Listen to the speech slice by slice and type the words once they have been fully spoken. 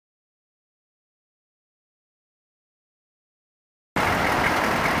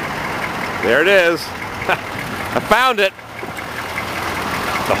There it is. I found it.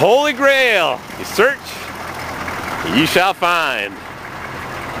 The Holy Grail. You search, you shall find.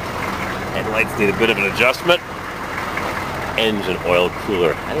 Headlights need a bit of an adjustment. Engine oil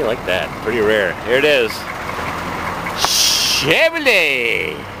cooler. How do you like that? Pretty rare. Here it is.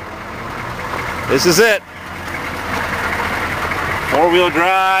 Chevy. This is it. 4-wheel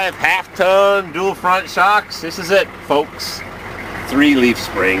drive, half-ton, dual front shocks. This is it, folks. 3-leaf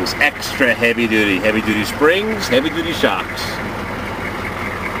springs, extra heavy-duty. Heavy-duty springs, heavy-duty shocks.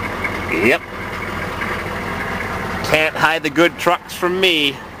 Yep. Can't hide the good trucks from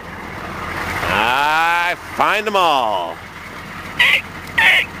me. I find them all.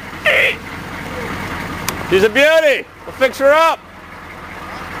 She's a beauty. We'll fix her up.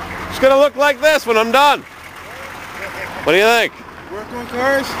 She's gonna look like this when I'm done. What do you think? Work on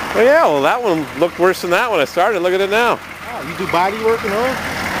cars? Oh yeah, well that one looked worse than that when I started. Look at it now. Oh, you do body work and all?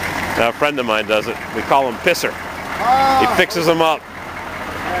 Now, a friend of mine does it. We call him Pisser. Oh, He fixes them up.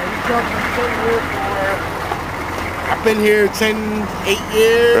 I've been here 8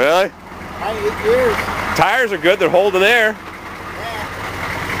 years. Really? 8 years. Tires are good. They're holding air.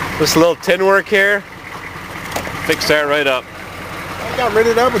 Yeah. This little tin work here. Fix that right up. I got rid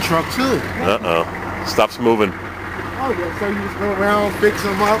of the other truck too. Uh-oh. Stuff's moving. Oh yeah, so you just go around, fix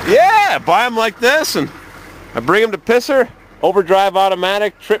them up? Yeah, buy them like this and I bring them to Pisser. Overdrive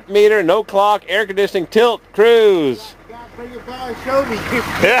automatic, trip meter, no clock, air conditioning, tilt, cruise. You gotta bring it by and show me.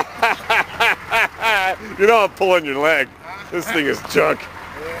 You know I'm pulling your leg. This thing is junk.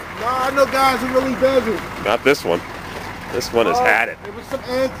 No, I know guys who really does it. Not this one. This one has had it. There was some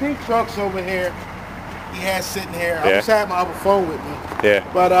antique trucks over here he had sitting here. Yeah. I just had my other phone with me. Yeah.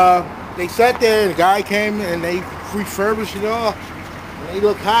 But they sat there and the guy came and they refurbished it all. And they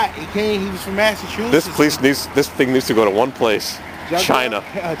look hot. He came, he was from Massachusetts. This thing needs to go to one place. China.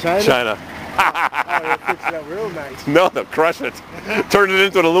 China? China. Oh, they'll fix it up real nice. No, they'll crush it. Turn it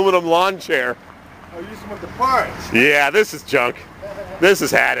into an aluminum lawn chair. Oh, you just want the parts. Yeah, this is junk. This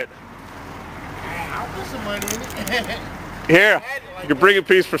has had it. I'll put some money in it. Here, you can bring a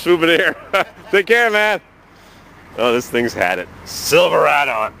piece for souvenir. Take care, man. Oh, this thing's had it.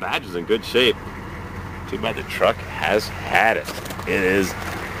 Silverado. Badge is in good shape. Too bad the truck has had it. It is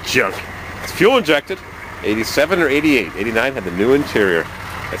junk. It's fuel injected. 87 or 88. 89 had the new interior.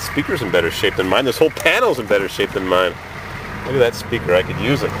 That speaker's in better shape than mine. This whole panel's in better shape than mine. Look at that speaker. I could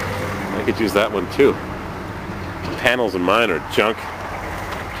use it. I could use that one too. The panels in mine are junk.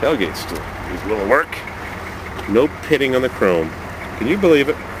 Tailgate still needs a little work. No pitting on the chrome. Can you believe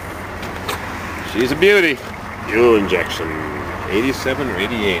it? She's a beauty. Fuel injection. 87 or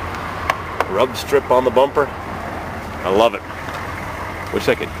 88. Rub strip on the bumper. I love it. Wish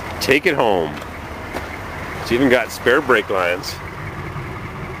I could take it home. It's even got spare brake lines.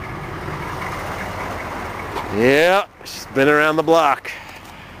 Yeah, she's been around the block.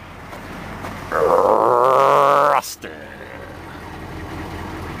 Rusted.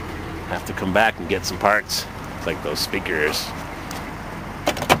 Have to come back and get some parts. It's like those speakers.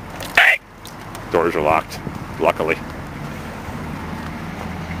 Hey! Doors are locked, luckily.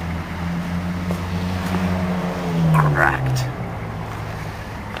 Cracked.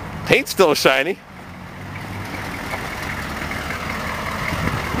 Paint's still shiny.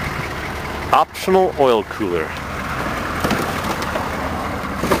 Optional oil cooler.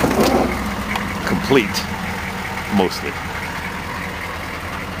 Complete, mostly.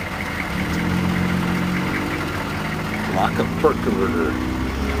 Lock-up torque converter.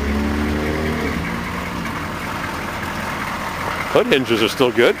 Hood hinges are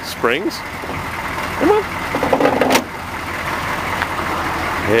still good. Springs. Come on.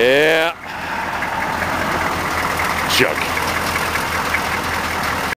 Yeah. Junk.